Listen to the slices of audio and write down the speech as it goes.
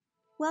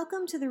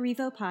Welcome to the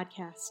Revo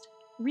Podcast.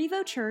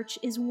 Revo Church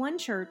is one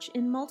church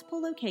in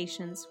multiple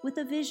locations with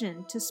a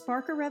vision to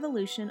spark a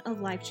revolution of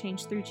life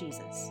change through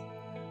Jesus.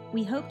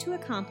 We hope to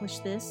accomplish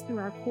this through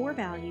our core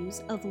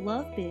values of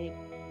love big,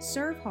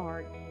 serve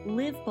hard,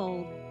 live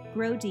bold,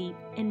 grow deep,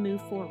 and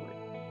move forward.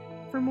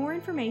 For more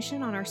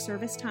information on our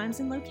service times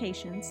and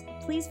locations,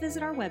 please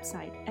visit our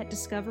website at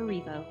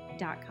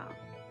discoverrevo.com.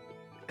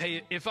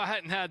 Hey, if I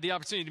hadn't had the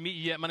opportunity to meet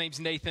you yet, my name's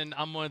Nathan.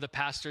 I'm one of the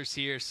pastors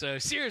here. So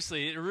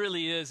seriously, it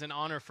really is an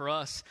honor for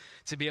us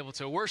to be able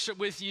to worship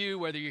with you,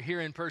 whether you're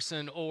here in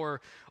person or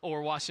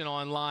watching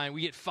online.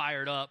 We get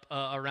fired up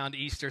around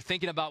Easter,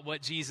 thinking about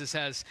what Jesus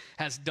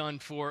has done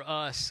for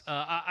us.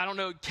 I don't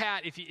know,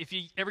 Kat, if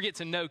you ever get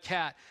to know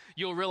Kat,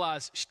 you'll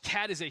realize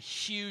Kat is a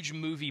huge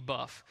movie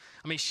buff.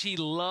 I mean, she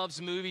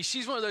loves movies.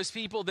 She's one of those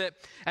people that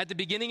at the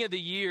beginning of the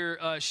year,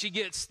 she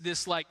gets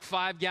this like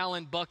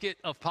 5-gallon bucket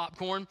of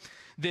popcorn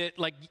that,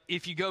 like,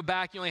 if you go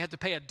back, you only have to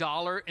pay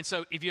 $1. And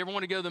so if you ever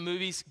want to go to the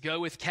movies,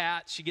 go with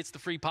Kat. She gets the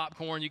free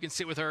popcorn. You can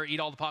sit with her, eat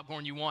all the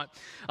popcorn you want.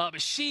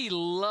 But she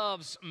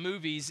loves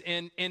movies,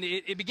 and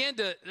it began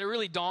to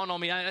really dawn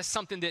on me. That's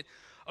something that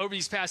over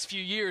these past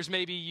few years,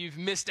 maybe you've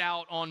missed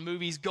out on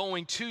movies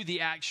going to the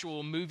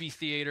actual movie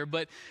theater.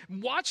 But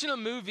watching a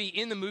movie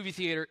in the movie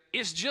theater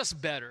is just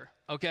better,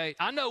 okay?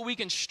 I know we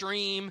can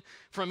stream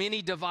from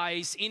any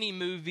device, any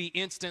movie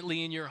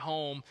instantly in your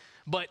home.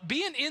 But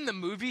being in the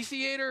movie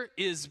theater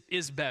is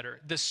better.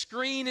 The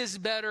screen is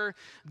better.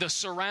 The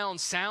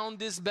surround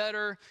sound is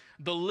better.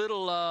 The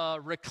little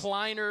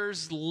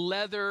recliners,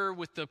 leather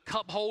with the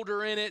cup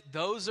holder in it,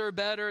 those are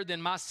better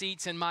than my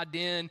seats in my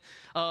den.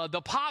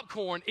 The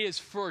popcorn is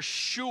for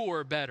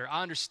sure better.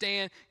 I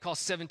understand it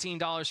costs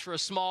 $17 for a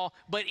small,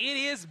 but it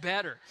is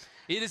better.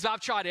 It is. I've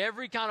tried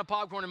every kind of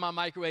popcorn in my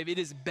microwave. It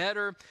is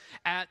better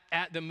at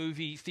the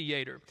movie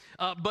theater.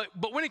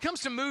 But when it comes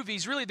to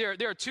movies, really there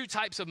are two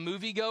types of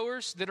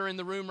moviegoers that are in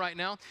the room right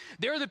now.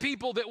 There are the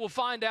people that will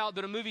find out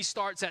that a movie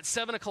starts at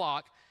 7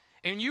 o'clock,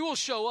 and you will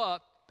show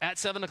up at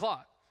 7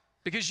 o'clock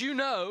because you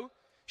know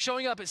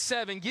showing up at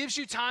 7 gives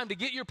you time to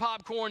get your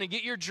popcorn and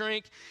get your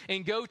drink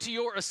and go to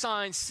your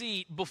assigned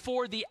seat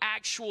before the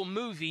actual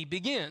movie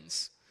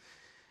begins.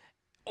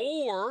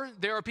 Or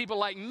there are people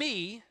like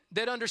me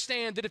that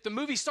understand that if the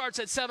movie starts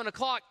at 7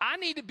 o'clock, I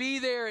need to be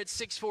there at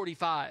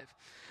 6:45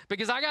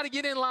 because I got to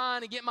get in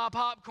line and get my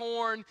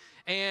popcorn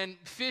and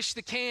fish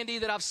the candy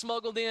that I've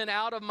smuggled in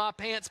out of my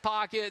pants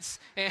pockets.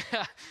 And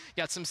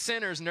got some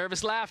sinners,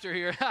 nervous laughter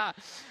here.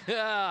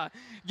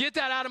 Get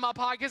that out of my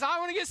pocket because I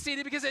want to get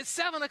seated because at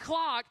 7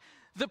 o'clock,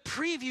 the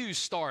previews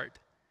start.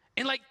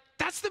 And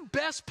that's the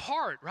best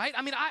part, right?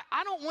 I mean,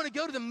 I don't want to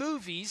go to the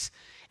movies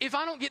if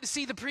I don't get to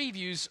see the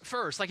previews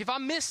first. Like, if I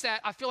miss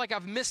that, I feel like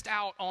I've missed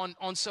out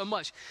on so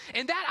much.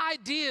 And that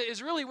idea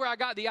is really where I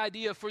got the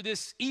idea for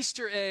this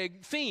Easter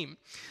egg theme.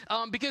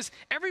 Because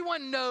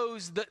everyone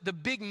knows the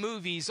big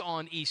movies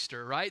on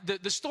Easter, right?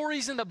 The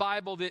stories in the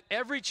Bible that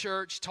every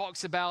church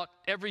talks about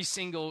every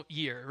single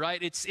year,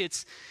 right?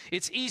 It's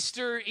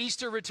Easter,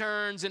 Easter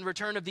returns, and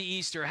Return of the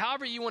Easter.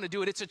 However you want to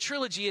do it. It's a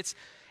trilogy.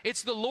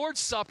 It's the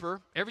Lord's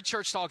Supper. Every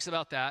church talks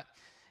about that.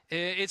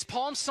 It's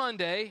Palm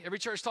Sunday. Every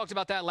church talked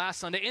about that last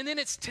Sunday. And then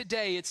it's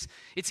today. It's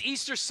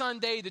Easter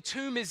Sunday. The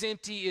tomb is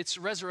empty. It's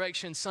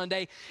Resurrection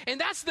Sunday. And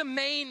that's the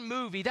main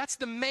movie. That's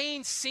the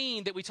main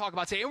scene that we talk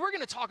about today. And we're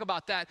going to talk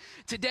about that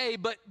today.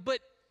 But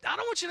I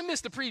don't want you to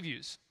miss the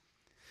previews.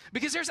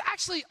 Because there's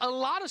actually a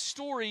lot of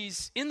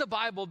stories in the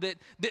Bible that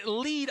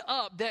lead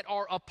up, that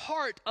are a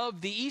part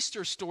of the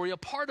Easter story, a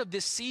part of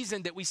this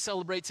season that we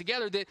celebrate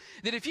together, that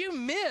if you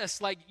miss,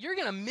 you're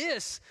going to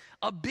miss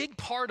a big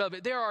part of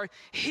it. There are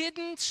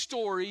hidden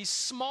stories,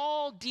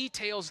 small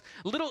details,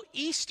 little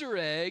Easter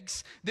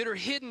eggs that are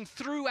hidden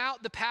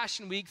throughout the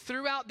Passion Week,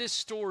 throughout this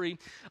story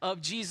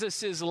of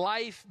Jesus'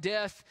 life,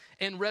 death,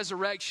 and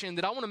resurrection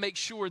that I want to make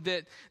sure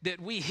that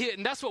we hit.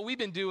 And that's what we've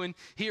been doing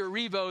here at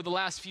Revo the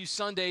last few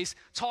Sundays,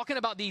 talking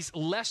about these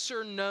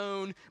lesser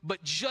known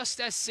but just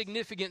as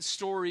significant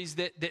stories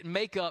that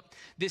make up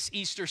this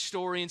Easter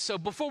story. And so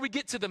before we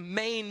get to the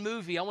main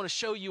movie, I want to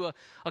show you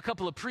a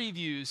couple of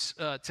previews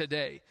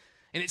today.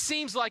 And it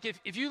seems like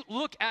if you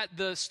look at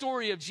the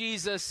story of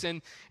Jesus and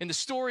the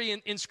story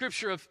in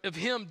Scripture of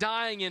him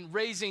dying and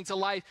raising to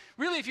life,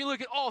 really if you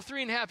look at all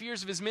 3.5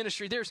 years of his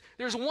ministry,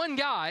 there's one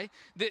guy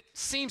that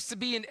seems to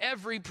be in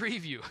every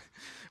preview.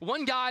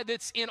 One guy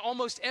that's in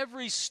almost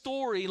every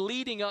story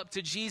leading up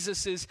to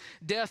Jesus'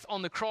 death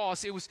on the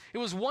cross. It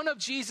was one of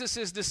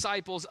Jesus'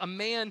 disciples, a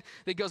man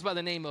that goes by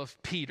the name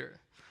of Peter.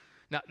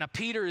 Now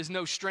Peter is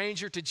no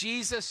stranger to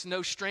Jesus,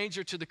 no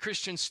stranger to the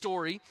Christian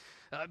story.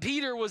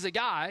 Peter was a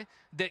guy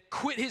that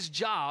quit his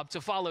job to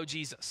follow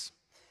Jesus.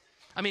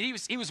 I mean,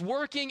 he was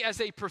working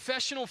as a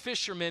professional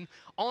fisherman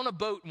on a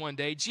boat one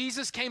day.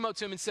 Jesus came up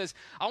to him and says,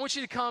 I want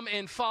you to come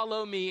and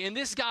follow me. And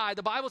this guy,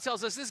 the Bible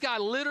tells us, this guy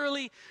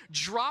literally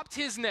dropped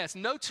his nets,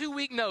 no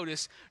 2-week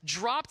notice,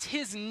 dropped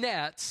his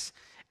nets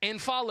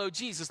and followed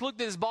Jesus.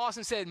 Looked at his boss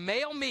and said,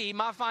 mail me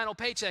my final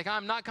paycheck.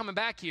 I'm not coming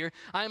back here.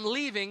 I'm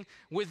leaving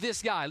with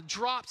this guy.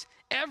 Dropped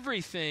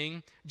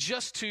everything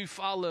just to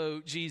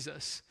follow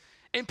Jesus.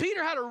 And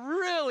Peter had a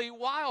really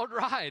wild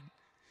ride.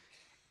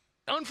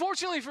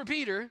 Unfortunately for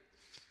Peter,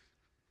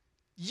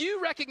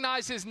 you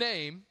recognize his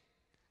name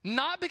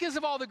not because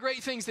of all the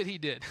great things that he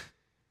did.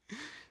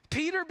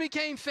 Peter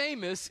became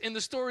famous in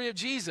the story of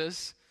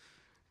Jesus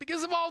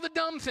because of all the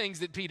dumb things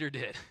that Peter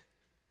did.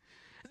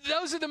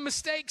 Those are the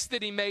mistakes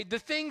that he made, the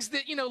things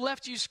that,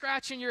 left you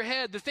scratching your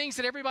head, the things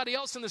that everybody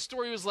else in the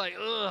story was like,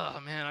 oh,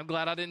 man, I'm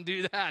glad I didn't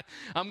do that.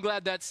 I'm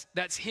glad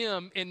that's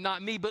him and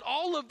not me. But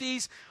all of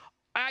these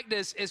act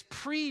as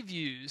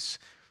previews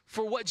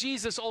for what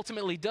Jesus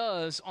ultimately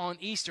does on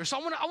Easter. So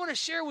I want to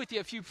share with you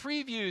a few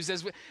previews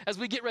as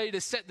we get ready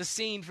to set the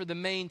scene for the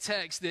main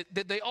text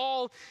that they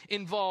all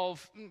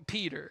involve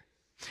Peter.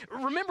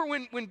 Remember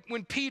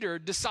when Peter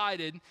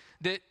decided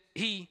that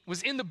he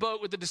was in the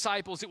boat with the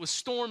disciples, it was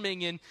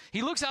storming, and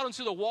he looks out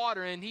into the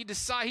water and he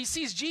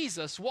sees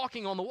Jesus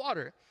walking on the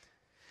water.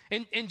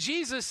 And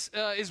Jesus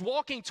is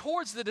walking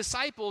towards the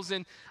disciples,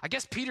 and I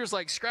guess Peter's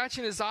like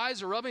scratching his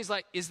eyes or rubbing. He's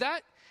like, is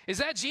that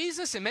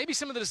Jesus? And maybe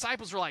some of the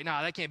disciples were like,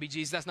 nah, that can't be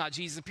Jesus. That's not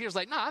Jesus. And Peter's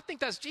like, nah, I think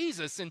that's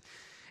Jesus.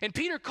 And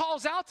Peter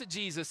calls out to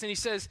Jesus and he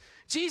says,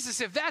 Jesus,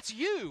 if that's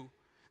you,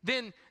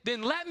 then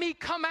let me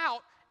come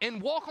out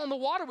and walk on the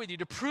water with you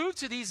to prove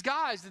to these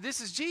guys that this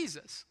is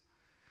Jesus.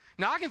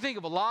 Now, I can think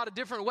of a lot of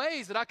different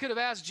ways that I could have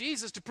asked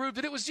Jesus to prove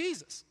that it was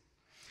Jesus.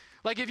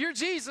 Like, if you're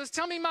Jesus,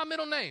 tell me my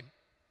middle name.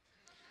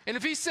 And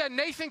if he said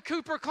Nathan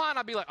Cooper Klein,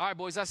 I'd be like, all right,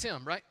 boys, that's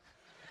him, right?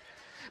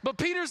 But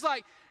Peter's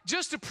like,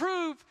 just to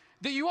prove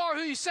that you are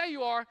who you say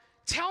you are,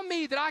 tell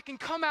me that I can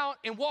come out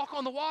and walk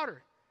on the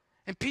water.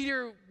 And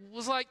Peter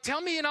was like,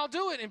 tell me and I'll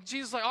do it. And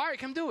Jesus was like, all right,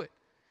 come do it.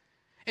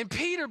 And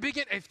Peter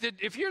began,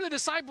 if you're the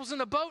disciples in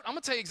the boat, I'm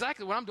going to tell you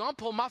exactly what I'm doing. I'm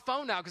pulling my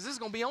phone out because this is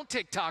going to be on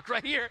TikTok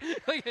right here.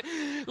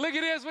 Look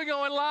at this. We're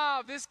going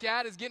live. This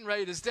cat is getting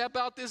ready to step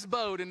out this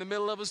boat in the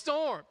middle of a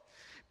storm.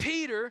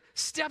 Peter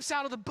steps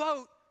out of the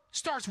boat,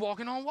 starts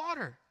walking on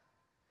water.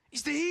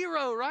 He's the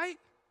hero, right?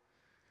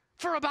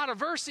 For about a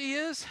verse he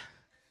is.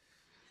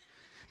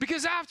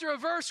 Because after a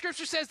verse,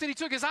 Scripture says that he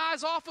took his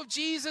eyes off of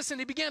Jesus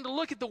and he began to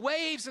look at the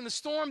waves and the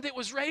storm that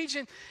was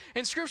raging.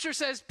 And Scripture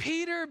says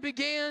Peter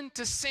began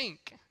to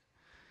sink.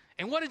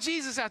 And what did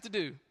Jesus have to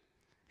do?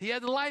 He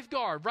had the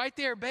lifeguard right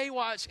there,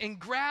 Baywatch, and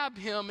grab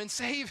him and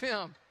save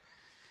him.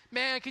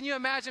 Man, can you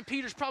imagine?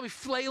 Peter's probably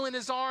flailing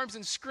his arms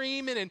and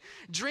screaming and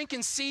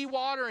drinking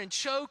seawater and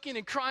choking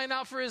and crying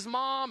out for his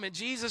mom. And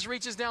Jesus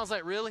reaches down and is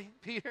like, really,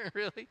 Peter,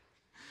 really?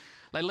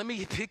 Like, let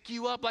me pick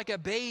you up like a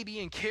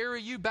baby and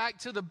carry you back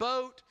to the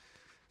boat.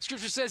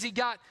 Scripture says he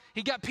got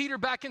Peter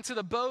back into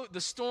the boat. The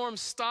storm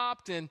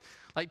stopped, and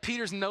like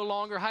Peter's no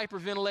longer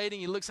hyperventilating.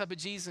 He looks up at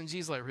Jesus, and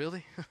Jesus is like,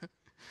 really?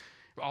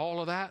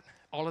 All of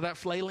that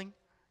flailing?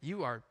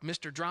 You are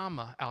Mr.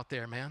 Drama out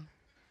there, man.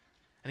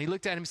 And he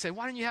looked at him and said,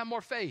 why didn't you have more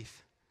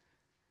faith?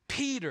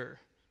 Peter,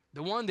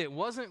 the one that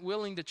wasn't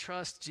willing to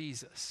trust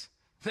Jesus.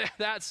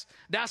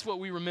 That's what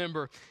we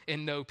remember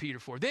and know Peter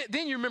for.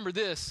 Then you remember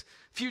this.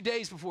 A few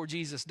days before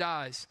Jesus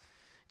dies,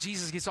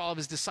 Jesus gets all of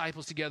his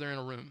disciples together in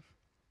a room.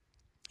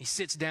 He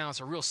sits down.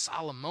 It's a real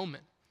solemn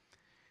moment.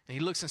 And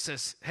he looks and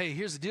says, hey,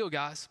 here's the deal,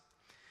 guys.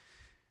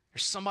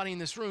 There's somebody in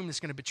this room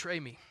that's going to betray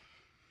me.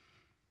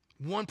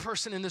 One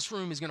person in this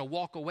room is going to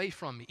walk away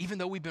from me, even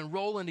though we've been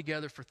rolling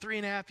together for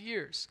 3.5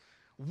 years.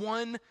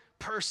 One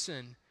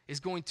person is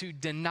going to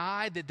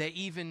deny that they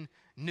even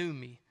knew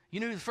me. You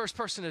know who the first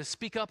person to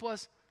speak up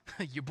was?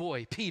 Your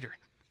boy, Peter.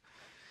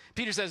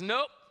 Peter says,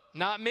 nope,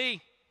 not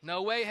me.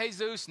 No way,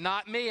 Jesus,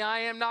 not me. I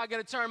am not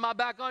going to turn my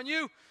back on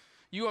you.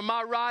 You are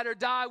my ride or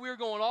die. We're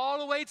going all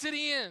the way to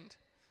the end.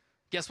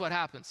 Guess what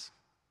happens?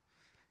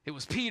 It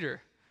was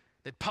Peter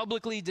that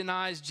publicly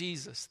denies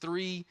Jesus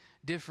 3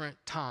 different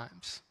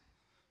times.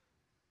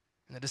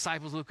 And the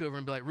disciples look over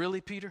and be like, really,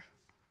 Peter?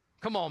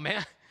 Come on,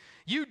 man.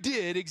 You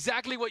did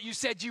exactly what you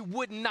said you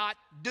would not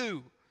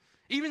do.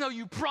 Even though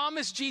you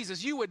promised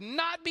Jesus you would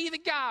not be the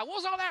guy. What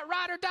was all that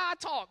ride or die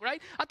talk,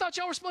 right? I thought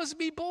y'all were supposed to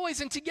be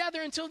boys and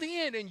together until the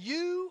end. And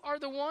you are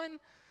the one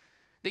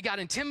that got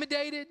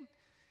intimidated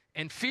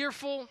and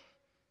fearful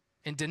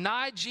and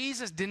denied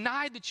Jesus,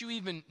 denied that you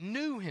even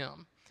knew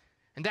him.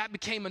 And that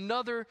became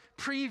another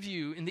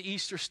preview in the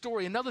Easter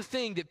story, another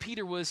thing that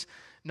Peter was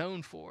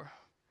known for.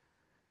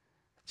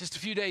 Just a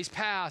few days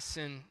pass,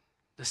 and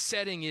the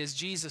setting is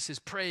Jesus is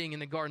praying in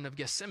the Garden of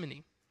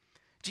Gethsemane.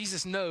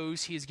 Jesus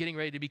knows he is getting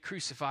ready to be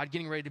crucified,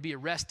 getting ready to be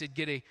arrested,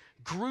 get a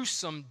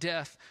gruesome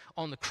death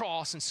on the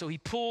cross. And so he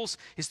pulls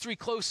his 3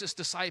 closest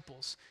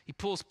disciples. He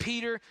pulls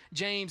Peter,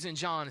 James, and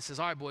John and says,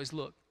 all right, boys,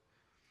 look,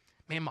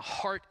 man, my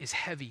heart is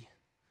heavy,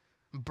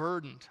 I'm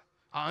burdened.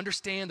 I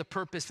understand the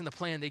purpose and the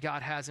plan that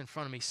God has in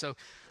front of me. So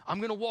I'm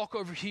going to walk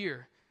over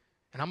here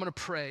and I'm going to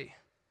pray.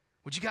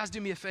 Would you guys do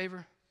me a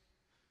favor?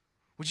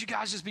 Would you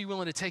guys just be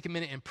willing to take a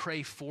minute and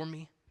pray for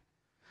me?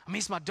 I mean,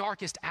 it's my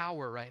darkest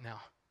hour right now.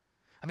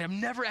 I mean, I've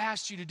never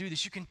asked you to do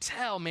this. You can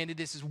tell, man, that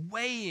this is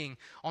weighing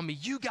on me.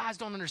 You guys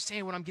don't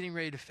understand what I'm getting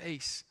ready to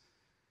face.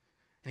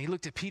 And he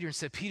looked at Peter and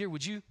said, Peter,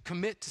 would you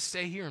commit to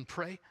stay here and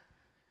pray?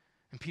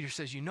 And Peter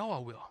says, you know I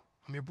will.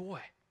 I'm your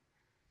boy.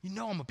 You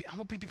know I'm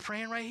going to be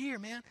praying right here,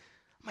 man.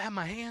 I'm going to have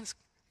my hands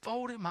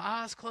folded, my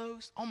eyes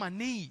closed, on my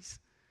knees.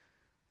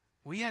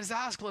 Well, he had his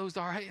eyes closed,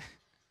 all right.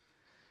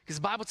 Because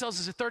the Bible tells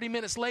us that 30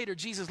 minutes later,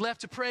 Jesus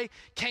left to pray,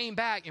 came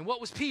back. And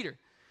what was Peter?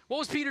 What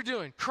was Peter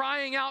doing?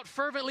 Crying out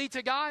fervently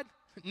to God?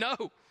 No,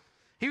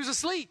 he was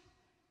asleep.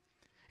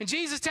 And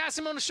Jesus taps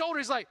him on the shoulder.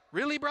 He's like,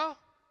 really, bro?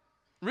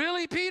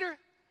 Really, Peter?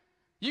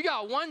 You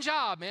got one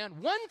job, man.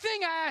 One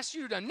thing I asked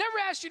you to do. I never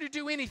asked you to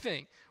do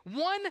anything.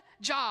 One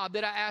job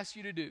that I asked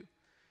you to do.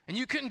 And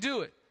you couldn't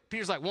do it.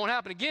 Peter's like, won't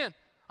happen again.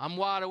 I'm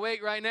wide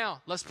awake right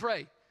now. Let's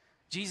pray.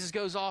 Jesus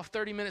goes off.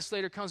 30 minutes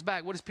later, comes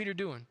back. What is Peter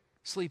doing?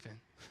 Sleeping.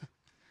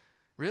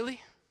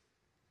 Really?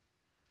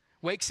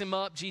 Wakes him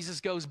up.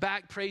 Jesus goes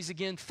back, prays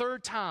again.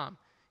 Third time,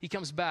 he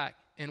comes back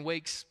and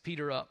wakes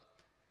Peter up.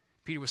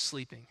 Peter was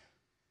sleeping.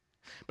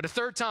 But a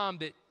third time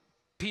that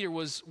Peter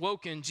was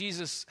woken,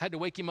 Jesus had to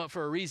wake him up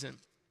for a reason.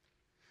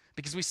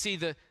 Because we see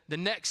the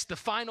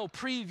final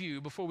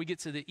preview before we get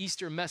to the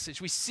Easter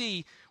message. We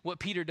see what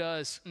Peter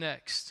does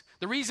next.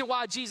 The reason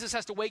why Jesus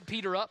has to wake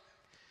Peter up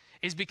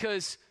is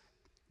because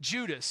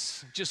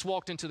Judas just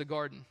walked into the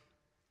garden.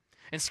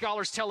 And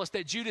scholars tell us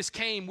that Judas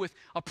came with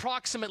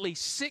approximately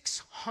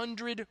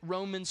 600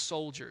 Roman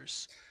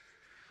soldiers,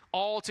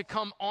 all to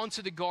come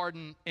onto the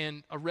garden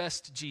and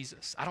arrest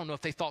Jesus. I don't know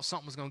if they thought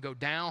something was going to go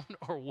down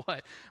or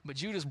what, but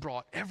Judas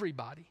brought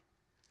everybody.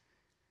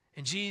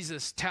 And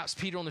Jesus taps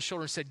Peter on the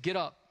shoulder and said, get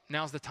up,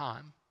 now's the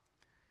time.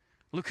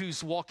 Look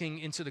who's walking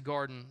into the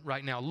garden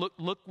right now.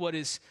 Look what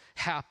is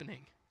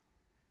happening.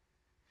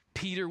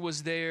 Peter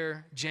was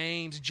there,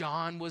 James,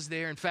 John was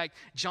there. In fact,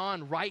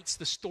 John writes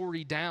the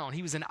story down.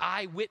 He was an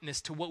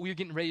eyewitness to what we were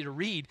getting ready to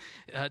read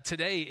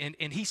today,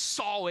 and he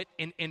saw it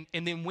and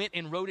then went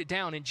and wrote it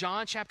down. In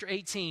John chapter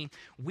 18,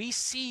 we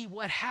see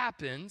what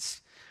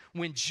happens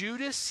when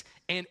Judas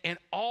and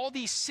all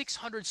these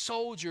 600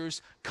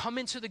 soldiers come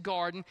into the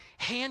garden,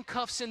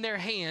 handcuffs in their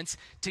hands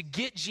to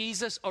get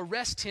Jesus,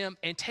 arrest him,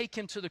 and take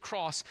him to the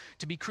cross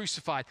to be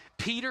crucified.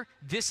 Peter,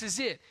 this is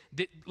it.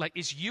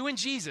 It's you and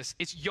Jesus.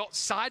 It's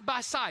side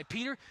by side.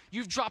 Peter,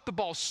 you've dropped the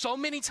ball so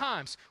many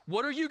times.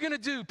 What are you going to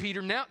do,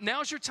 Peter?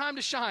 Now's your time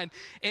to shine.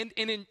 And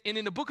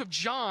in the book of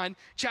John,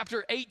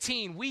 chapter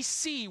 18, we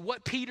see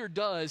what Peter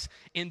does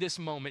in this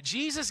moment.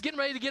 Jesus getting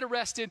ready to get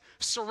arrested,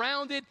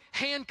 surrounded,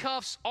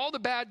 handcuffs, all the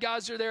bad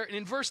guys are there.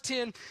 And in verse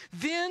 10,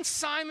 then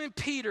Simon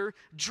Peter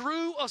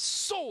drew a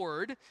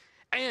sword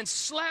and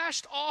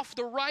slashed off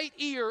the right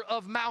ear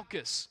of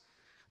Malchus,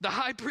 the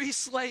high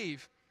priest's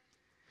slave.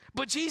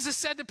 But Jesus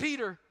said to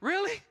Peter,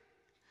 really?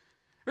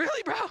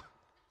 Really, bro?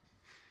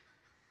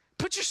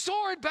 Put your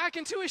sword back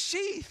into its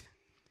sheath.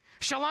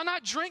 Shall I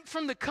not drink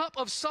from the cup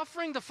of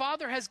suffering the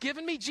Father has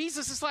given me?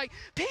 Jesus is like,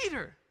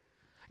 Peter,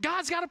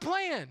 God's got a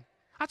plan.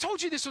 I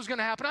told you this was going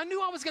to happen. I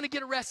knew I was going to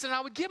get arrested and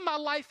I would give my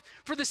life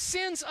for the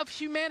sins of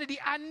humanity.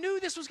 I knew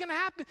this was going to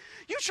happen.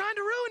 You're trying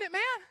to ruin it,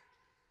 man.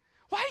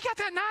 Why you got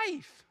that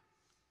knife?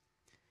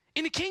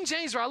 In the King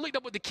James, I looked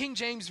up what the King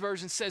James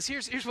Version says.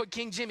 Here's what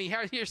King Jimmy,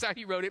 here's how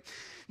he wrote it.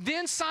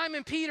 Then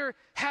Simon Peter,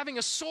 having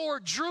a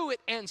sword, drew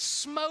it and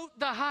smote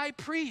the high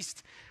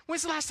priest.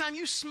 When's the last time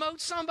you smote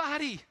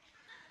somebody?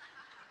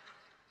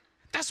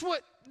 That's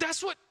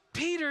what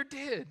Peter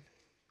did.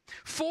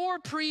 4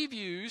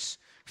 previews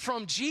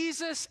from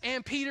Jesus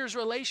and Peter's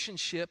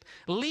relationship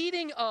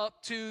leading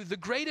up to the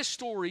greatest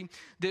story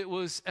that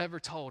was ever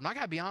told. And I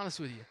got to be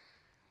honest with you,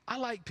 I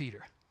like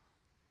Peter.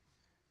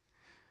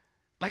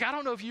 Like, I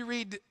don't know if you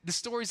read the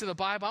stories of the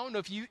Bible. I don't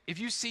know if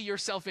you see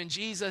yourself in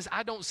Jesus.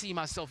 I don't see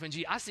myself in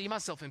Jesus. I see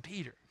myself in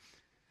Peter.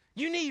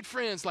 You need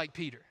friends like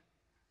Peter.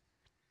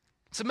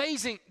 It's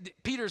amazing,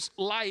 Peter's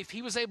life,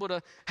 he was able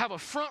to have a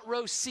front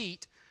row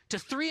seat to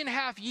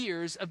 3.5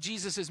 years of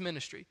Jesus'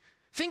 ministry.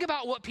 Think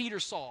about what Peter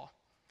saw.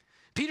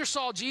 Peter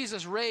saw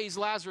Jesus raise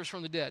Lazarus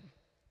from the dead.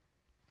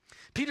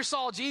 Peter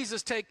saw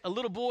Jesus take a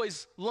little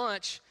boy's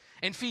lunch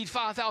and feed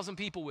 5,000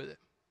 people with it.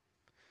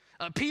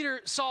 Peter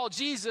saw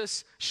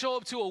Jesus show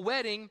up to a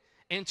wedding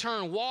and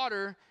turn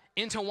water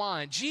into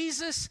wine.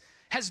 Jesus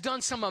has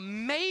done some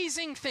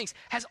amazing things,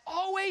 has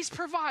always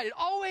provided,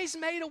 always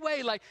made a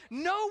way. Like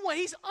no one,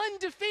 he's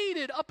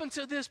undefeated up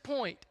until this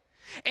point.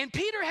 And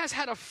Peter has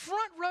had a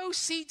front row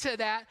seat to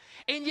that.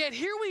 And yet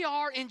here we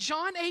are in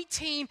John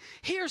 18.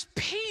 Here's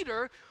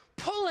Peter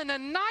pulling a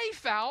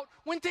knife out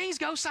when things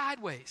go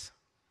sideways.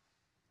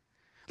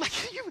 Like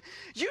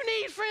you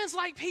need friends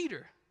like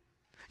Peter.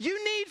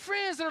 You need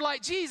friends that are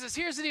like, Jesus,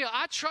 here's the deal.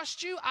 I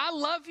trust you. I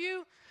love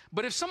you.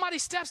 But if somebody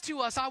steps to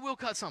us, I will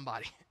cut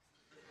somebody.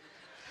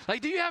 Like,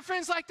 do you have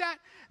friends like that?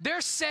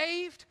 They're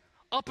saved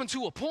up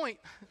until a point.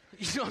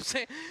 You know what I'm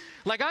saying?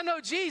 Like, I know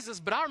Jesus,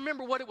 but I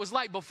remember what it was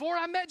like before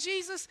I met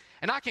Jesus,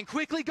 and I can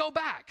quickly go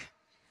back.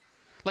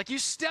 Like, you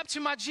step to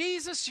my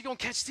Jesus, you're going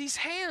to catch these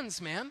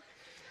hands, man.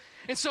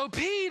 And so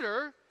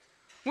Peter,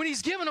 when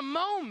he's given a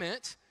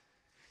moment,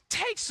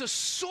 takes a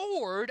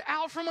sword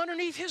out from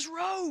underneath his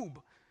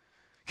robe.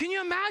 Can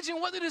you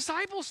imagine what the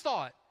disciples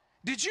thought?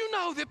 Did you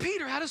know that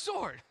Peter had a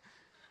sword?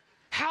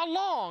 How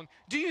long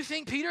do you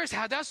think Peter has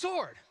had that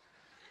sword?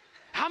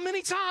 How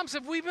many times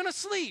have we been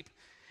asleep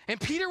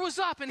and Peter was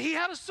up and he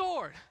had a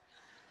sword?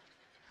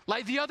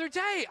 Like the other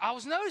day, I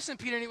was noticing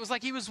Peter, and it was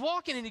like he was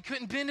walking and he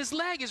couldn't bend his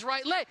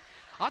right leg.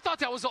 I thought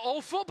that was an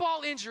old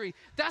football injury.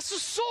 That's a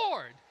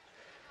sword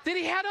that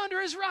he had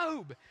under his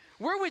robe.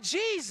 We're with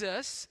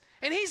Jesus,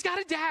 and he's got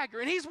a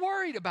dagger, and he's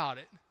worried about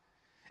it.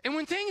 And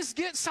when things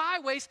get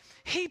sideways,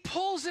 he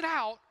pulls it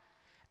out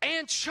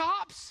and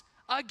chops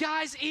a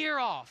guy's ear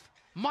off.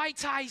 Mike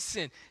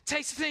Tyson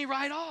takes the thing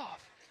right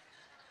off.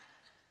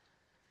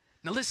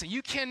 Now listen,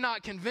 you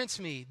cannot convince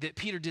me that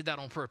Peter did that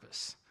on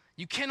purpose.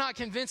 You cannot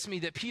convince me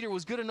that Peter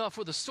was good enough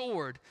with a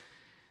sword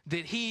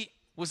that he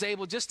was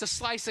able just to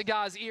slice a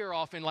guy's ear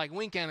off and like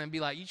wink at him and be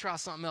like, you try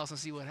something else and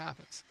see what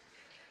happens.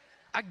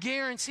 I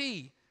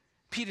guarantee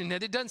Peter, now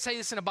it doesn't say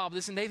this in the Bible,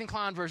 this is a Nathan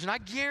Klein version. I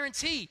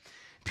guarantee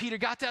Peter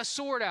got that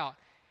sword out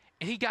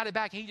and he got it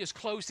back and he just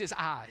closed his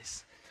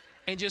eyes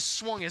and just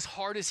swung as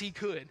hard as he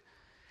could.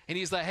 And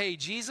he's like, hey,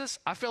 Jesus,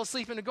 I fell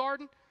asleep in the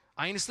garden.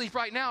 I ain't asleep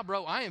right now,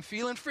 bro. I am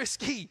feeling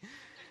frisky.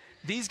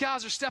 These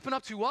guys are stepping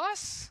up to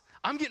us.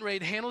 I'm getting ready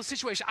to handle the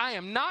situation. I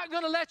am not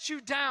going to let you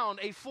down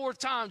a fourth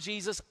time,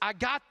 Jesus. I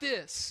got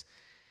this.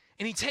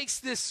 And he takes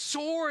this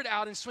sword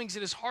out and swings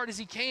it as hard as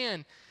he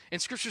can.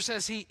 And Scripture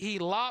says he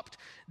lopped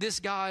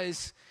this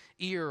guy's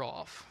ear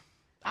off.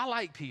 I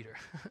like Peter.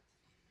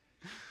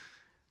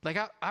 Like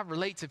I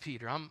relate to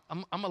Peter. I'm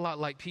a lot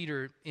like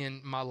Peter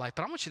in my life.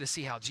 But I want you to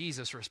see how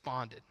Jesus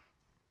responded.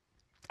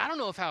 I don't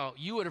know how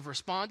you would have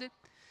responded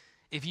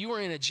if you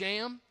were in a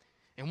jam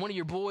and one of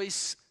your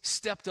boys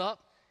stepped up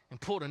and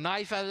pulled a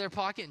knife out of their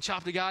pocket and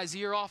chopped a guy's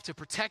ear off to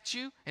protect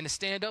you and to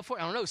stand up for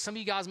it. I don't know. Some of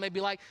you guys may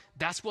be like,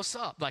 that's what's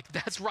up. Like,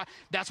 that's right.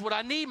 That's what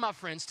I need my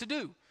friends to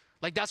do.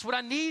 Like, that's what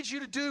I need you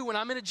to do when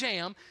I'm in a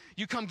jam.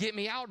 You come get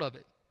me out of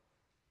it.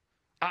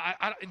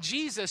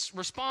 Jesus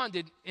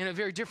responded in a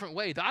very different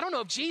way. I don't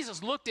know if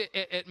Jesus looked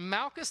at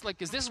Malchus, like,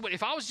 because this is what,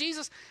 if I was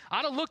Jesus,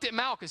 I'd have looked at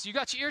Malchus. You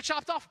got your ear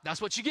chopped off? That's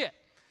what you get.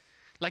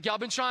 Like, y'all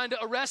been trying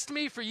to arrest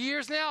me for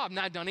years now. I've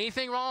not done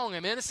anything wrong.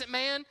 I'm an innocent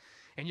man.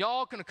 And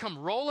y'all going to come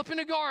roll up in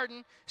the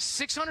garden,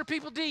 600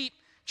 people deep,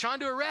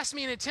 trying to arrest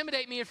me and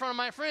intimidate me in front of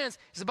my friends.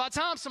 It's about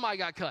time somebody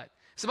got cut.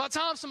 It's about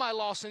time somebody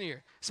lost an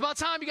ear. It's about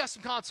time you got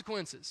some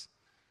consequences.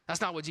 That's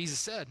not what Jesus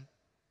said.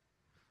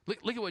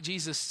 Look at what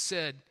Jesus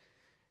said.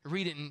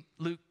 Read it in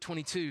Luke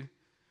 22.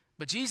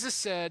 But Jesus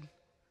said,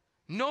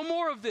 no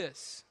more of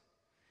this.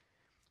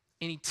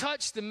 And he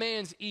touched the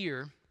man's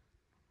ear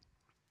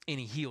and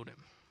he healed him.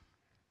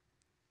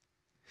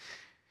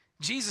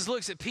 Jesus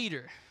looks at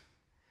Peter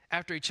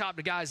after he chopped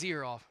a guy's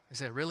ear off and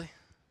said, really?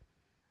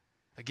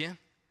 Again?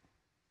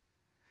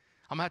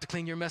 I'm going to have to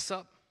clean your mess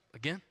up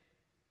again?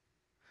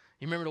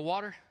 You remember the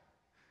water?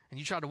 And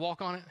you tried to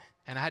walk on it,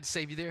 and I had to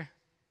save you there?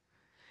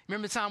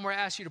 Remember the time where I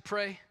asked you to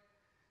pray,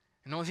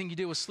 and the only thing you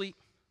did was sleep?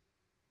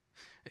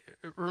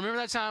 Remember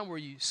that time where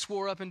you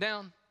swore up and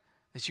down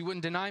that you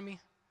wouldn't deny me,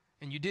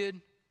 and you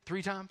did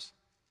 3 times?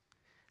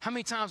 How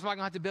many times am I going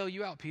to have to bail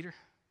you out, Peter?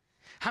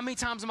 How many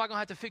times am I going to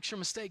have to fix your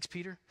mistakes,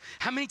 Peter?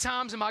 How many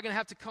times am I going to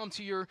have to come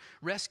to your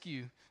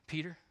rescue,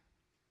 Peter?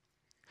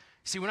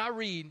 See, when I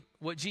read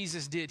what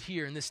Jesus did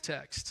here in this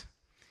text,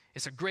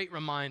 it's a great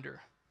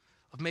reminder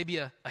of maybe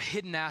a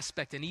hidden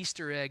aspect, an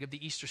Easter egg of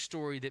the Easter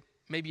story that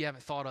maybe you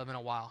haven't thought of in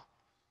a while.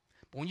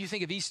 But when you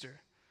think of Easter,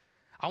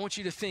 I want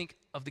you to think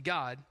of the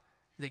God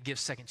that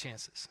gives second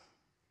chances.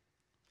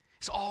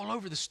 It's all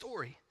over the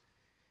story.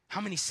 How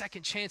many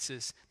second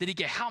chances did he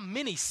get? How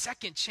many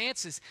second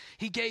chances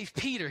he gave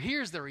Peter?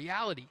 Here's the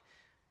reality.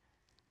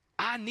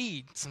 I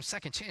need some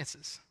second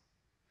chances.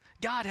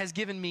 God has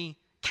given me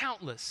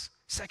countless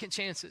second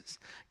chances.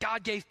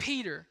 God gave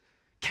Peter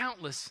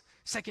countless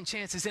second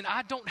chances. And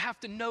I don't have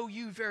to know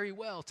you very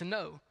well to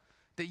know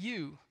that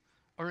you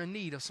are in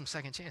need of some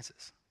second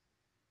chances.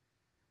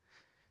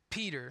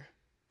 Peter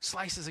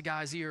slices a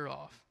guy's ear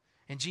off.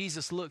 And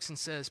Jesus looks and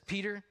says,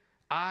 Peter,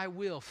 I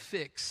will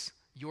fix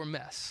your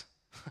mess.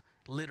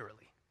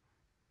 Literally.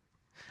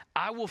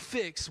 I will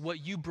fix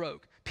what you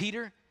broke.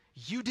 Peter,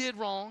 you did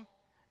wrong,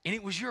 and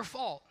it was your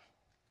fault.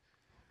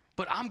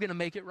 But I'm going to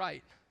make it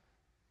right.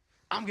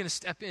 I'm going to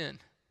step in.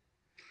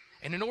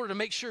 And in order to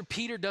make sure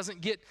Peter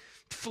doesn't get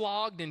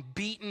flogged and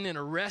beaten and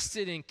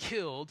arrested and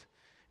killed,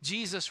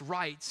 Jesus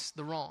rights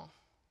the wrong.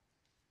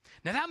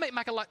 Now that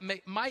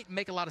might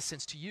make a lot of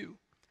sense to you,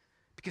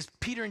 because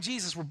Peter and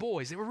Jesus were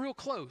boys. They were real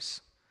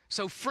close.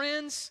 So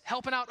friends,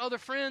 helping out other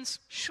friends,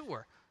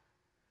 sure.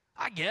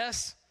 I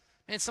guess.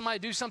 And somebody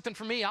do something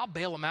for me, I'll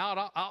bail them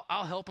out.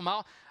 I'll help them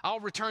out. I'll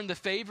return the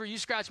favor. You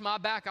scratch my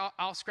back,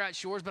 I'll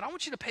scratch yours. But I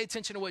want you to pay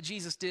attention to what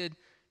Jesus did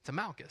to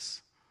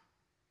Malchus.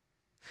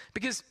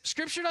 Because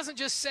Scripture doesn't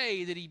just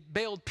say that he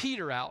bailed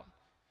Peter out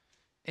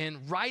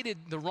and righted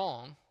the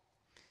wrong.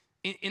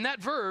 In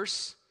that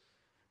verse,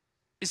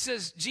 it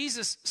says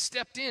Jesus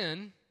stepped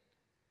in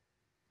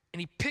and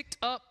he picked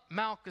up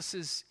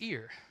Malchus's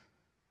ear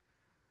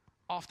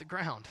off the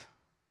ground.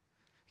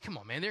 Come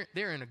on, man,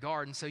 they're in a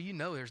garden, so you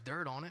know there's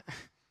dirt on it.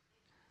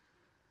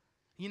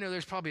 You know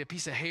there's probably a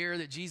piece of hair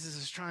that Jesus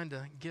is trying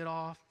to get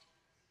off.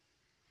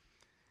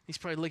 He's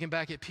probably looking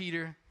back at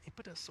Peter. He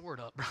put that sword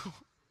up, bro.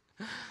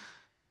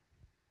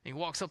 He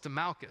walks up to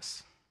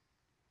Malchus.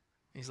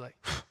 He's like,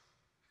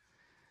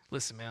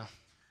 Listen, man,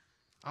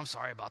 I'm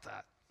sorry about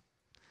that.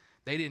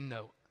 They didn't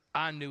know.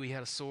 I knew he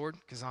had a sword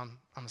because I'm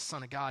a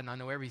son of God and I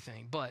know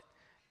everything. But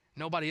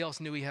nobody else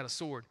knew he had a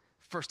sword.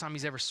 First time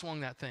he's ever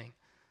swung that thing.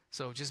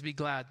 So just be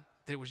glad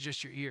that it was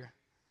just your ear.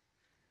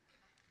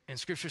 And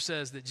Scripture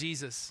says that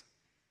Jesus,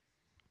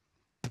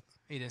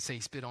 he didn't say he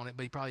spit on it,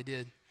 but he probably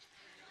did.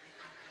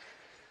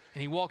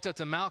 And he walked up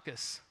to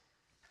Malchus.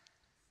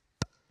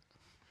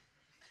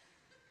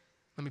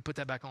 Let me put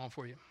that back on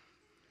for you.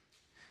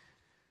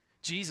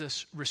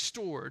 Jesus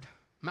restored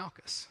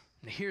Malchus.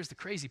 Now here's the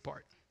crazy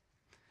part.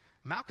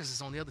 Malchus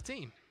is on the other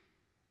team.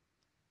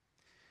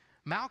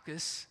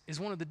 Malchus is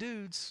one of the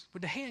dudes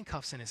with the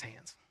handcuffs in his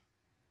hands.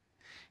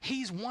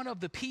 He's one of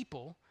the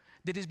people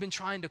that has been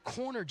trying to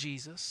corner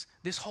Jesus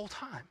this whole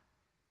time.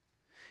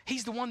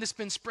 He's the one that's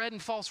been spreading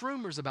false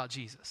rumors about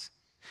Jesus.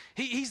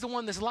 He's the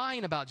one that's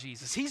lying about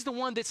Jesus. He's the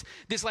one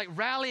that's like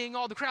rallying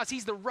all the crowds.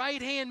 He's the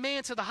right-hand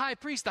man to the high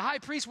priest. The high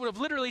priest would have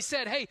literally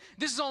said, hey,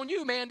 this is on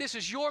you, man. This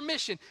is your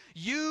mission.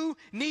 You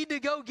need to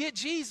go get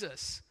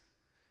Jesus.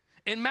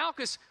 And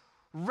Malchus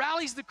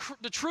rallies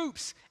the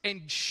troops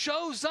and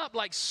shows up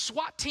like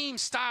SWAT team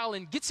style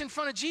and gets in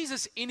front of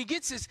Jesus and he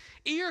gets his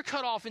ear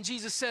cut off and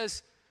Jesus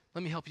says,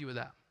 let me help you with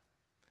that.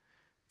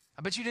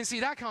 I bet you didn't see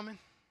that coming.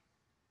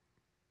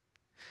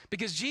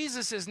 Because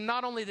Jesus is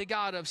not only the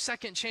God of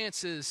second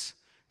chances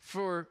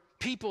for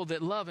people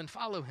that love and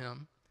follow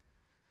him,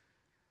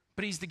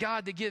 but he's the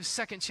God that gives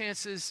second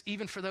chances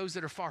even for those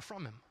that are far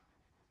from him.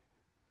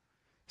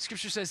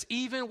 Scripture says,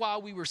 even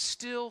while we were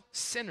still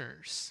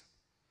sinners,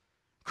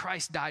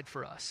 Christ died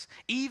for us.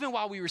 Even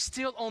while we were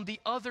still on the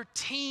other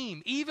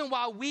team, even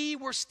while we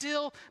were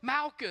still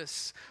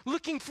Malchus,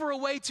 looking for a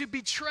way to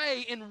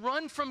betray and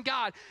run from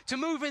God, to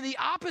move in the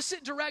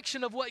opposite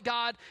direction of what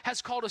God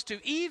has called us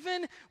to,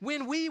 even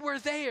when we were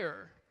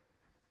there,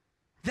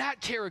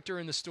 that character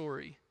in the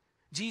story,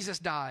 Jesus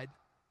died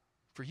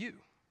for you.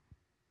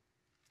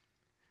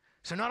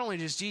 So not only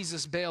does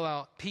Jesus bail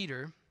out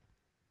Peter,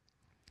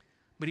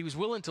 but he was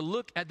willing to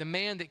look at the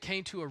man that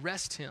came to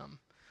arrest him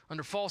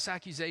under false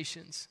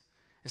accusations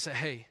and say,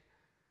 hey,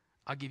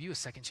 I'll give you a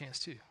second chance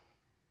too.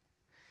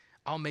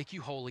 I'll make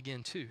you whole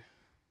again too.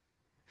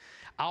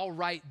 I'll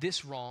right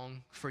this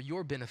wrong for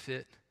your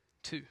benefit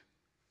too.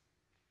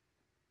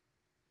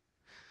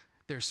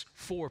 There's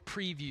 4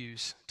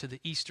 previews to the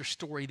Easter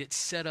story that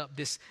set up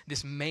this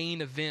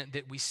main event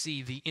that we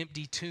see, the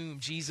empty tomb.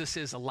 Jesus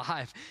is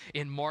alive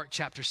in Mark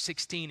chapter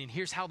 16, and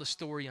here's how the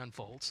story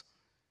unfolds.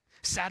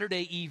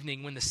 Saturday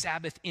evening, when the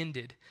Sabbath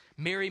ended,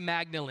 Mary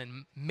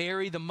Magdalene,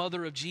 Mary the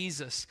mother of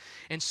Jesus,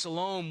 and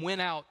Salome went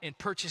out and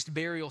purchased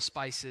burial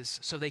spices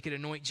so they could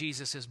anoint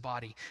Jesus'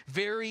 body.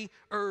 Very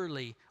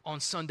early on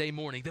Sunday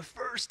morning, the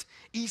first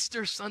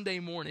Easter Sunday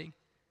morning,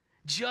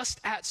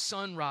 just at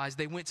sunrise,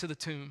 they went to the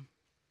tomb.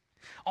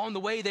 On the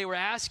way, they were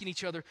asking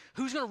each other,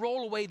 who's going to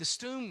roll away the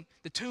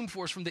tomb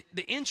for us from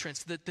the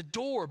entrance, the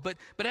door? But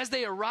as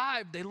they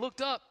arrived, they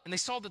looked up and they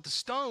saw that the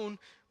stone,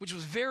 which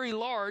was very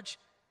large,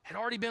 had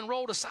already been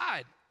rolled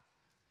aside.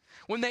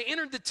 When they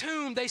entered the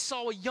tomb, they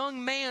saw a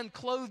young man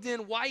clothed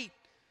in white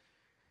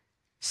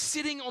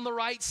sitting on the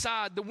right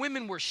side. The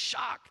women were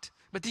shocked,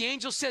 but the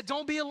angel said,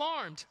 don't be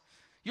alarmed.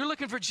 You're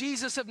looking for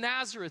Jesus of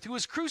Nazareth, who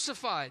was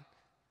crucified.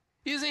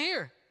 He isn't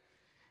here.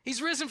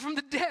 He's risen from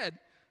the dead.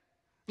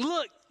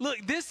 Look,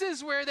 this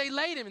is where they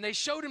laid him, and they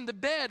showed him the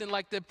bed, and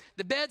like the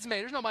bed's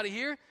made. There's nobody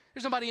here.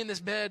 There's nobody in this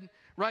bed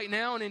right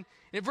now. And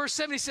in verse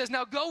 7, he says,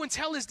 now go and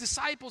tell his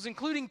disciples,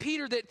 including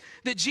Peter,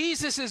 that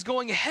Jesus is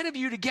going ahead of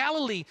you to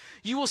Galilee.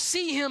 You will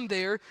see him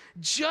there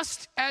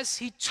just as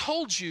he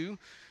told you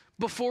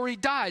before he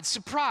died.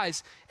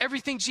 Surprise,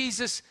 everything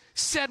Jesus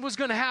said was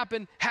going to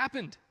happen,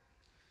 happened.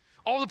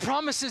 All the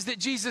promises that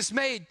Jesus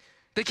made,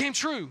 they came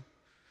true.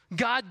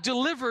 God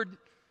delivered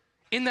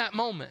in that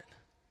moment.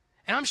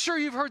 And I'm sure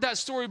you've heard that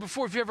story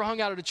before. If you ever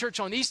hung out at a church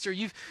on Easter,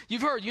 you've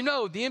heard,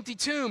 the empty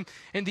tomb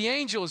and the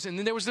angels, and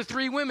then there was the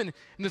 3 women,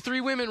 and the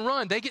 3 women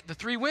run. The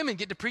 3 women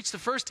get to preach the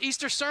first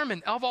Easter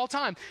sermon of all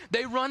time.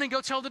 They run and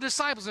go tell the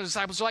disciples, and the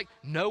disciples are like,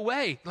 no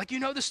way. Like,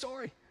 the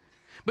story.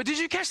 But did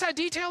you catch that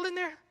detail in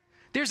there?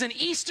 There's an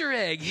Easter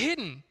egg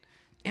hidden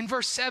in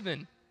verse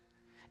 7.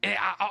 And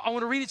I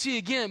want to read it to you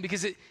again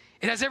because it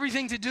has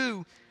everything to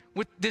do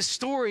with this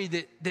story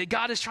that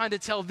God is trying to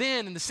tell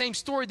then, and the same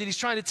story that he's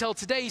trying to tell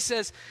today. He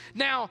says,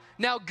 now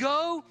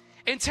go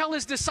and tell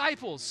his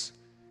disciples,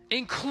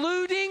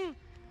 including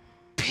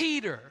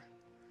Peter.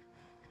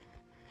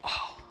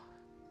 Oh.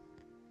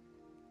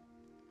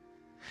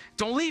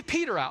 Don't leave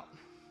Peter out.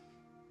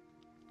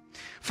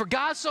 For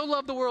God so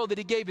loved the world that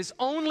he gave his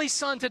only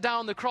son to die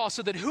on the cross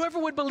so that whoever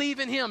would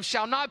believe in him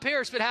shall not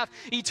perish but have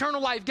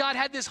eternal life. God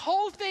had this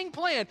whole thing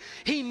planned.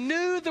 He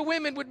knew the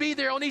women would be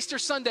there on Easter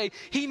Sunday.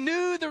 He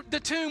knew the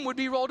tomb would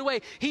be rolled away.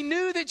 He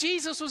knew that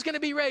Jesus was going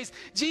to be raised.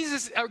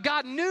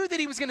 God knew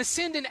that he was going to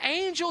send an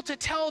angel to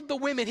tell the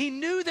women. He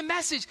knew the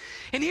message.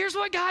 And here's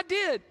what God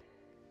did.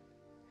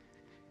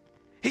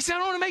 He said,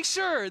 I want to make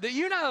sure that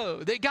you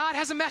know that God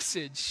has a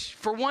message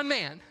for one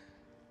man,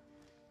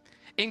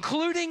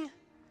 including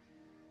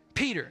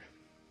Peter.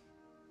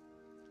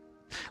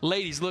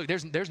 Ladies, look,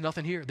 there's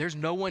nothing here. There's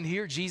no one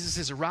here. Jesus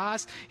is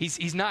arisen.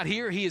 He's not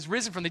here. He is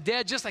risen from the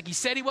dead, just like he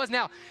said he was.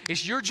 Now,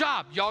 it's your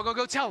job. Y'all gonna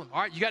go tell him.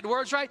 All right, you got the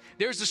words right?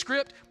 There's the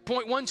script.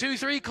 Point 1, 2,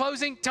 3,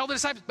 closing. Tell the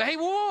disciples. But hey,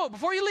 whoa,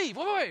 before you leave,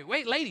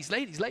 wait, ladies.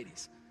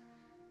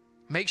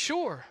 Make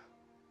sure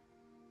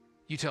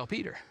you tell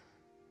Peter.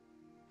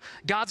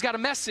 God's got a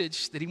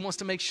message that he wants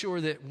to make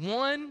sure that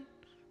one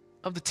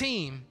of the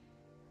team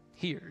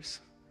hears.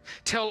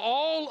 Tell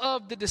all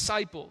of the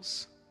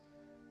disciples,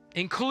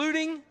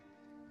 including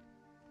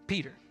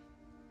Peter.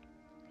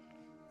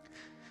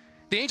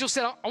 The angel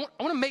said, I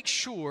want to make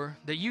sure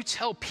that you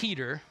tell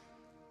Peter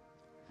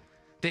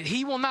that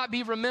he will not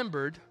be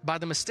remembered by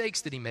the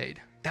mistakes that he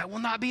made. That will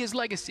not be his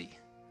legacy.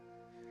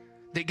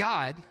 That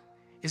God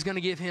is going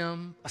to give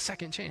him a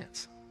second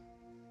chance.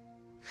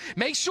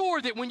 Make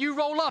sure that when you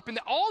roll up and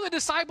all the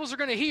disciples are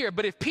going to hear,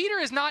 but if Peter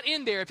is not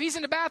in there, if he's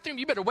in the bathroom,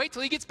 you better wait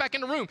till he gets back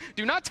in the room.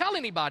 Do not tell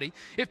anybody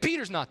if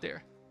Peter's not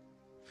there.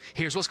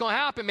 Here's what's going to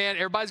happen, man.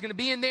 Everybody's going to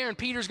be in there and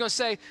Peter's going to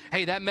say,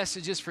 hey, that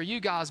message is for you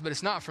guys, but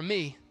it's not for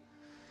me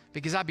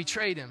because I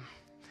betrayed him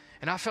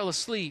and I fell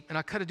asleep and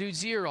I cut a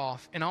dude's ear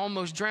off and I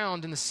almost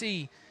drowned in the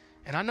sea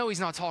and I know he's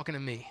not talking to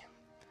me.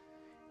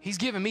 He's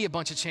giving me a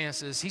bunch of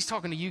chances. He's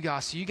talking to you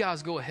guys, so you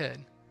guys go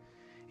ahead.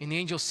 And the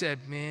angel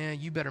said, man,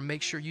 you better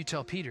make sure you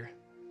tell Peter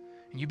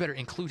and you better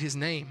include his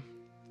name.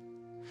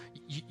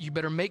 You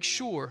better make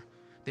sure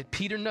that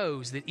Peter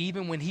knows that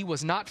even when he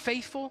was not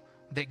faithful,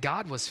 that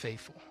God was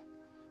faithful.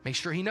 Make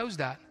sure he knows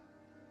that.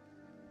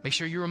 Make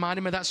sure you remind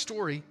him of that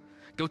story.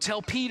 Go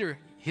tell Peter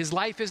his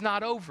life is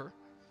not over.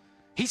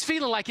 He's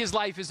feeling like his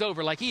life is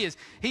over, like he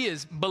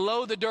is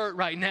below the dirt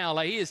right now,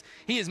 like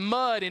he is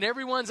mud in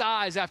everyone's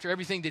eyes after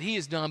everything that he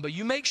has done. But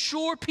you make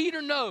sure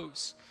Peter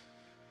knows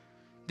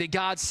that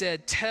God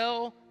said,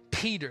 tell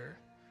Peter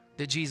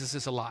that Jesus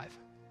is alive.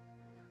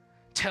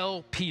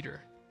 Tell Peter.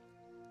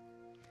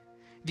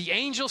 The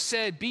angel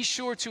said, be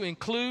sure to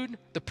include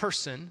the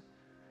person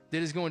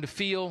that is going to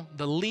feel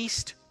the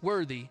least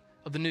worthy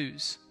of the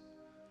news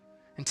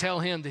and tell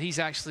him that he's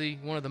actually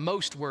one of the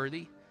most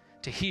worthy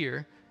to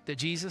hear that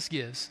Jesus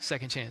gives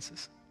second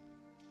chances.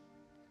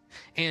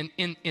 And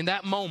in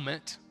that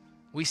moment,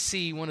 we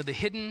see one of the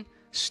hidden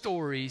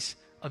stories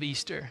of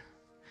Easter.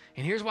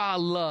 And here's why I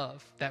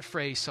love that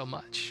phrase so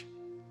much.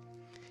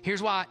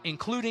 Here's why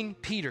including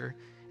Peter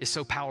is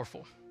so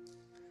powerful.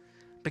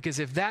 Because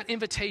if that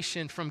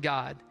invitation from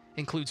God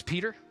includes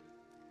Peter,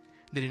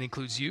 then it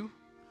includes you,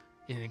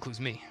 and it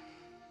includes me.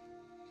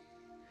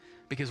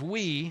 Because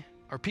we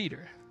are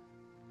Peter.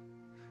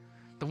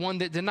 The one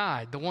that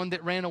denied, the one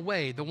that ran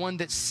away, the one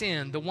that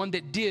sinned, the one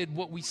that did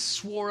what we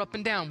swore up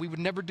and down we would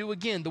never do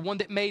again, the one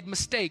that made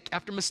mistake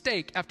after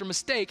mistake after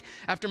mistake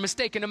after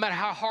mistake, and no matter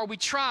how hard we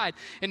tried,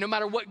 and no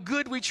matter what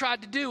good we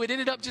tried to do, it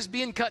ended up just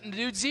being cutting the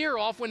dude's ear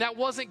off when that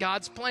wasn't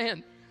God's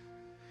plan.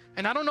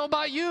 And I don't know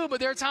about you, but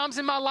there are times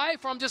in my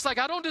life where I'm just like,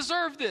 I don't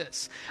deserve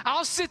this.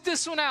 I'll sit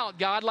this one out,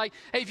 God. Like,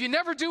 hey, if you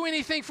never do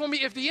anything for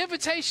me, if the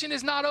invitation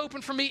is not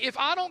open for me, if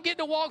I don't get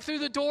to walk through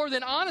the door,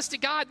 then honest to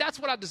God, that's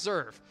what I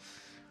deserve.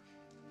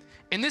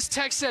 And this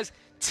text says,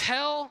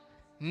 tell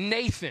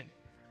Nathan.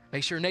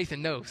 Make sure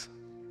Nathan knows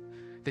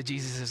that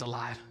Jesus is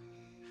alive.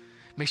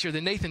 Make sure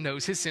that Nathan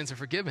knows his sins are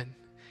forgiven.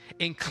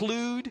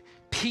 Include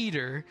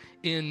Peter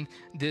in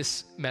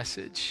this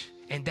message.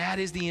 And that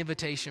is the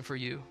invitation for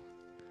you.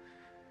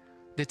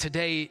 That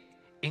today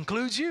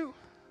includes you.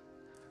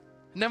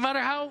 No matter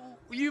how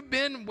you've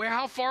been,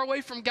 how far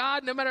away from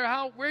God, no matter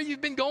where you've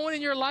been going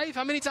in your life,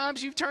 how many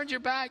times you've turned your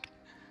back.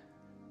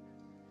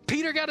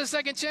 Peter got a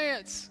second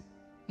chance.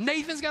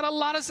 Nathan's got a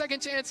lot of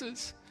second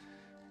chances.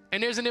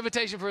 And there's an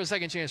invitation for a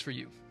second chance for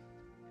you.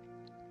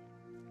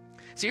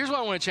 So here's what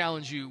I want to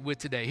challenge you with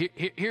today.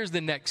 Here's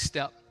the next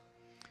step.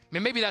 I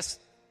mean, maybe that's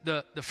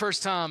the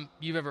first time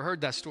you've ever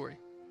heard that story.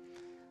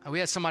 We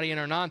had somebody in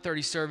our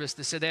 9:30 service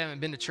that said they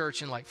haven't been to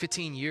church in like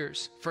 15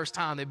 years. First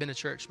time they've been to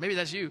church. Maybe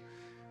that's you.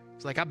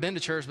 It's like, I've been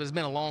to church, but it's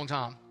been a long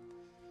time.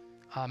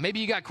 Maybe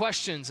you got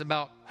questions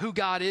about who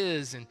God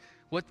is and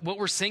what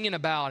we're singing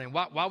about, and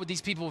why would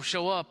these people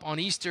show up on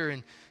Easter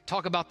and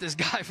talk about this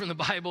guy from the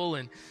Bible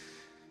and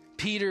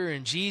Peter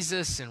and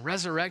Jesus and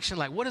resurrection?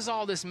 Like, what does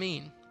all this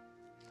mean?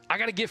 I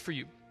got a gift for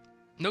you.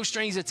 No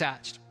strings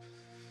attached.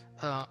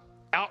 Out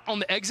on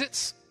the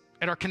exits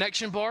at our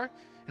connection bar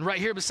and right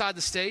here beside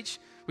the stage,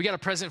 we got a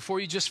present for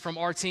you just from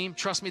our team.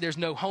 Trust me, there's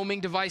no homing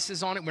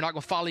devices on it. We're not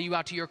going to follow you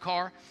out to your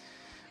car.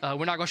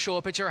 We're not going to show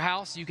up at your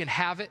house. You can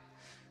have it.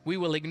 We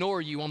will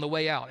ignore you on the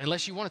way out.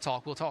 Unless you want to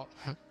talk, we'll talk.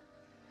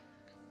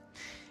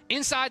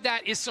 Inside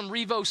that is some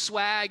Revo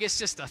swag. It's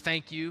just a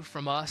thank you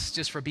from us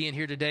just for being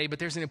here today. But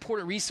there's an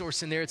important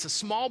resource in there. It's a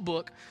small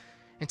book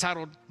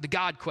entitled The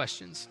God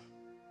Questions.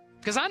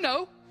 Because I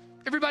know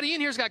everybody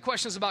in here's got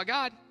questions about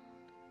God.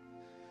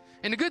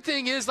 And the good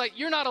thing is, like,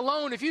 you're not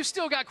alone. If you've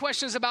still got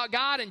questions about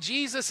God and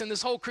Jesus and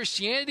this whole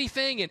Christianity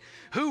thing and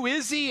who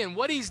is he and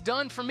what he's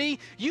done for me,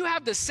 you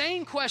have the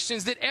same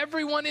questions that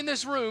everyone in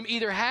this room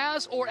either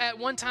has or at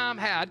one time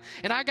had.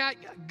 And I got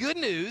good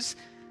news.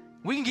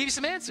 We can give you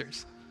some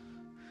answers.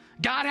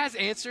 God has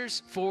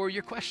answers for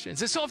your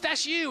questions. And so if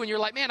that's you and you're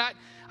like, man,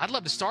 I'd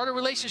love to start a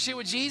relationship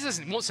with Jesus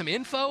and want some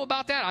info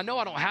about that. I know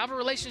I don't have a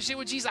relationship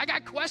with Jesus. I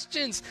got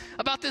questions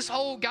about this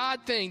whole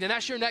God thing. Then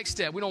that's your next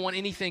step. We don't want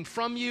anything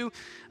from you.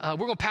 We're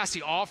going to pass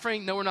the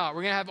offering. No, we're not.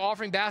 We're going to have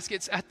offering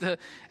baskets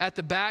at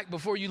the back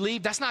before you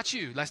leave. That's not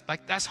you.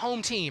 That's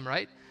home team,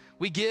 right?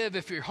 We give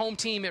if you're home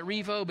team at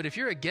Revo, but if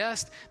you're a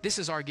guest, this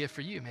is our gift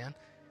for you, man.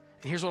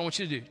 And here's what I want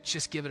you to do.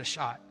 Just give it a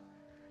shot.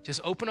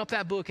 Just open up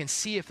that book and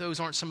see if those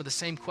aren't some of the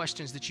same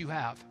questions that you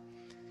have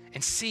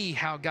and see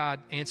how God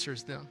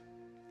answers them.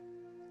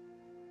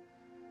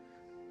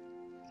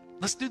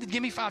 Let's do the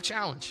Give Me 5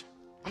 challenge.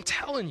 I'm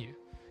telling you,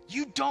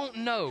 you don't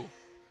know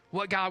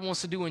what God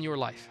wants to do in your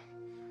life.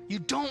 You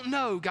don't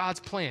know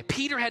God's plan.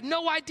 Peter had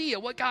no idea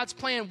what God's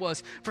plan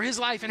was for his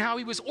life and how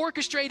he was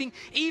orchestrating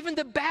even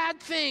the bad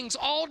things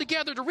all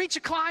together to reach a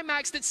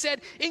climax that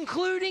said,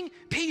 including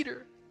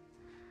Peter.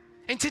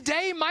 And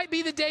today might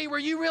be the day where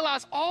you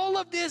realize all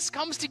of this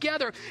comes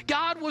together.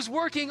 God was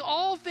working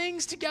all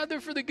things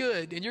together for the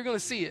good. And you're going to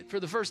see it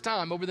for the first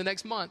time over the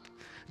next month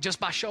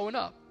just by showing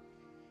up.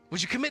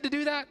 Would you commit to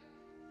do that?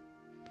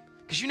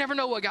 Because you never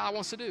know what God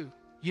wants to do.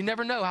 You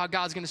never know how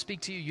God's going to speak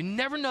to you. You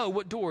never know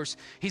what doors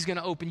he's going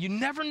to open. You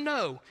never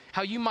know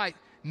how you might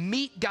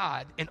meet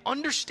God and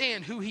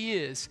understand who he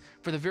is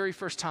for the very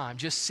first time,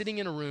 just sitting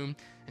in a room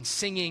and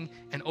singing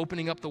and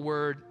opening up the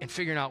word and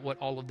figuring out what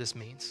all of this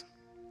means.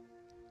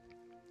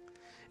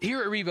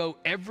 Here at Revo,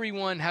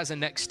 everyone has a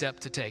next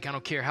step to take. I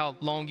don't care how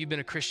long you've been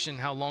a Christian,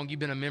 how long you've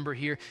been a member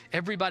here.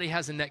 Everybody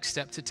has a next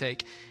step to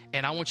take,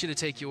 and I want you to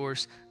take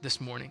yours this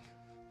morning.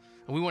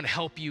 And we want to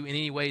help you in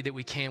any way that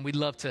we can. We'd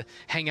love to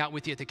hang out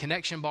with you at the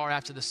Connection Bar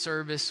after the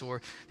service,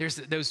 or there's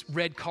those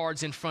red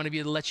cards in front of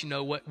you to let you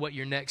know what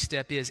your next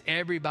step is.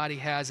 Everybody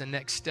has a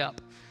next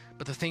step.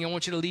 But the thing I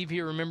want you to leave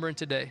here remembering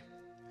today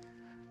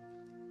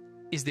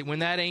is that when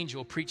that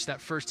angel preached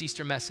that first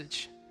Easter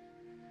message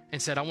and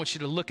said, I want you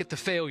to look at the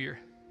failure,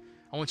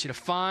 I want you to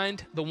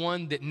find the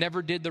one that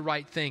never did the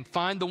right thing.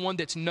 Find the one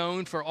that's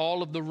known for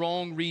all of the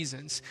wrong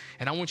reasons.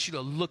 And I want you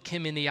to look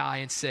him in the eye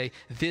and say,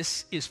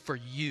 this is for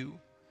you.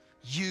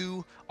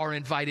 You are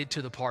invited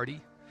to the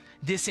party.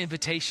 This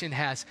invitation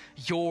has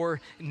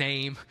your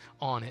name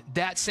on it.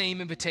 That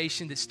same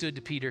invitation that stood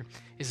to Peter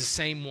is the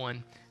same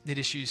one that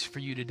issues for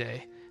you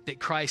today. That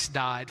Christ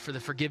died for the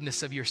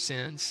forgiveness of your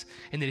sins.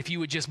 And that if you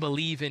would just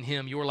believe in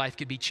him, your life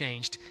could be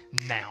changed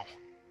now.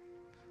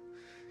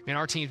 And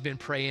our team's been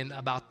praying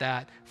about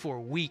that for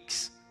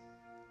weeks.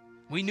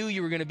 We knew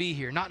you were going to be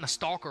here, not in a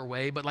stalker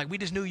way, but like we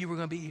just knew you were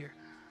going to be here.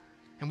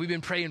 And we've been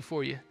praying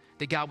for you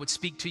that God would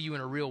speak to you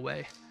in a real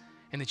way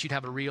and that you'd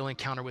have a real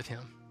encounter with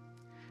him.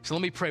 So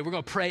let me pray. We're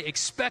going to pray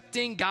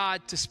expecting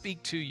God to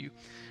speak to you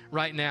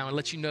right now and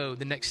let you know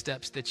the next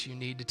steps that you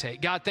need to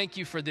take. God, thank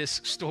you for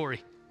this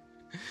story,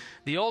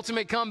 the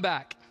ultimate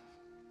comeback.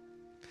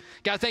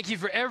 God, thank you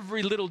for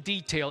every little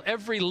detail,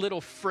 every little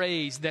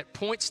phrase that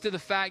points to the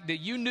fact that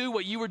you knew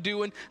what you were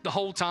doing the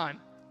whole time.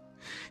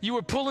 You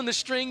were pulling the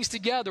strings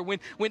together. When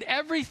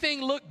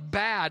everything looked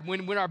bad,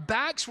 when our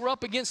backs were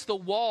up against the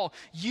wall,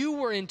 you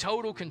were in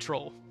total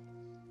control.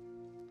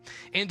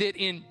 And that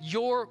in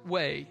your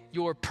way,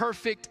 your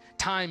perfect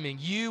timing,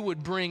 you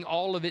would bring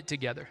all of it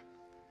together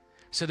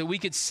so that we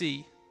could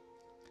see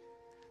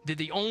that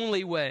the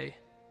only way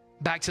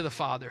back to the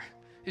Father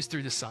is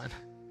through the Son.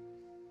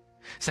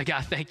 Say,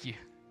 God, thank you.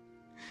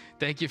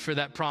 Thank you for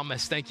that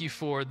promise. Thank you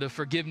for the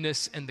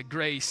forgiveness and the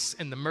grace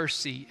and the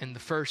mercy and the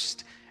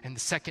first and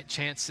the second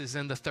chances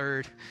and the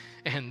third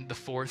and the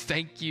fourth.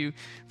 Thank you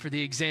for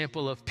the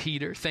example of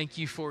Peter. Thank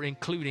you for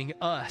including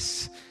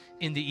us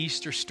in the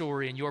Easter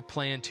story and your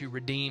plan to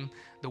redeem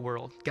the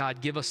world. God,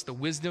 give us the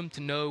wisdom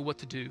to know what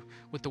to do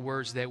with the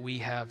words that we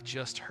have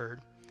just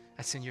heard.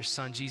 That's in your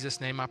Son,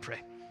 Jesus' name I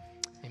pray.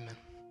 Amen.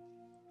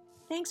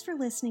 Thanks for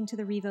listening to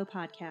the Revo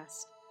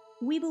podcast.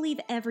 We believe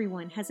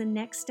everyone has a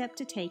next step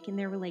to take in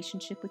their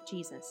relationship with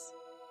Jesus.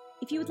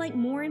 If you would like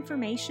more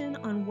information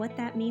on what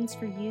that means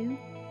for you,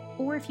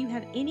 or if you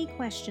have any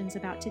questions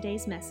about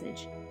today's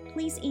message,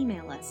 please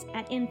email us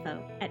at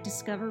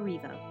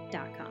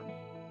info@discoverrevo.com.